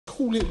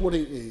call it what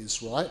it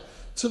is, right?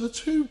 So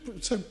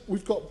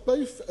we've got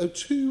both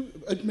two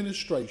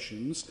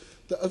administrations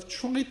that have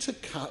tried to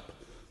cap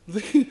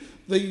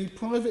the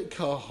private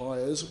car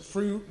hires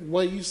through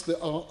ways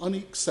that are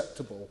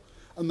unacceptable.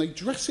 And they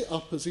dress it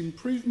up as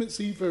improvements,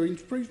 either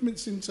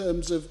improvements in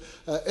terms of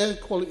air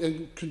quality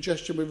and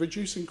congestion, we're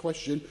reducing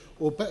congestion,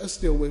 or better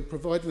still, we're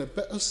providing a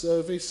better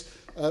service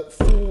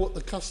for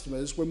the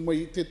customers when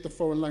we did the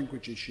foreign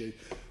language issue.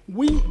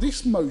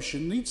 This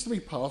motion needs to be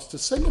passed to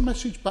send a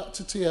message back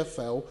to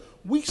TfL.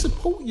 We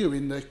support you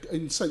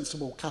in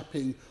sensible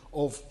capping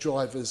of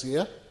drivers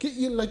here. Get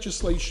your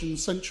legislation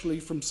centrally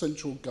from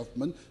central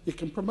government. You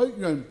can promote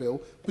your own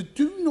bill, but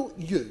do not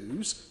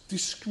use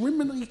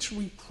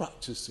discriminatory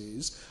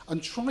practices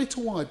and try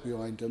to hide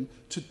behind them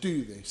to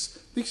do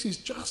this. This is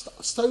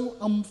just so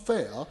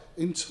unfair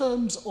in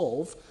terms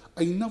of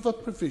another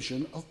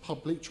provision of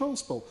public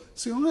transport.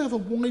 See, I have a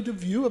wider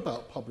view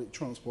about public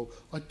transport.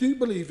 I do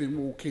believe in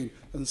walking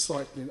and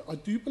cycling. I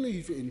do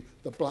believe in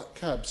the black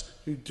cabs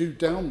who do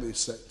down this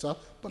sector,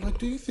 but I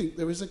do think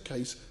there is a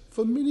case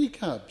for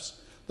minicabs.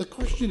 The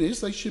question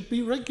is they should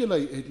be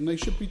regulated and they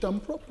should be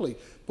done properly,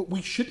 but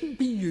we shouldn't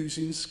be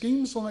using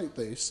schemes like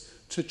this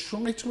to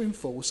try to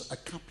enforce a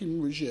capping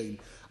regime.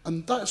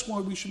 And that's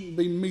why we shouldn't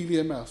be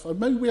mealy-mouthed. I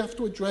know we have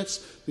to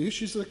address the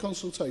issues of the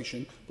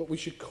consultation, but we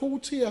should call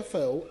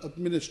TfL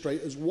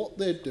administrators what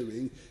they're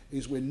doing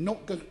is we're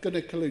not going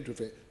to collude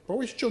with it.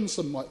 Boris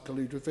Johnson might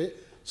collude with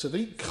it.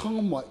 Sadiq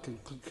Khan might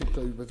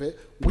conclude with it.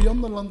 We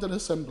on the London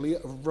Assembly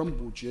have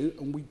rumbled you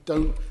and we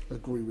don't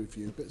agree with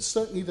you. But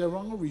certainly there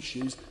are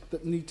issues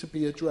that need to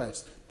be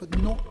addressed, but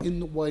not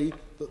in the way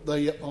that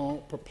they are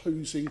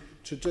proposing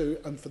to do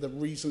and for the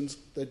reasons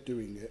they're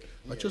doing it.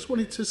 I just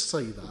wanted to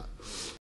say that.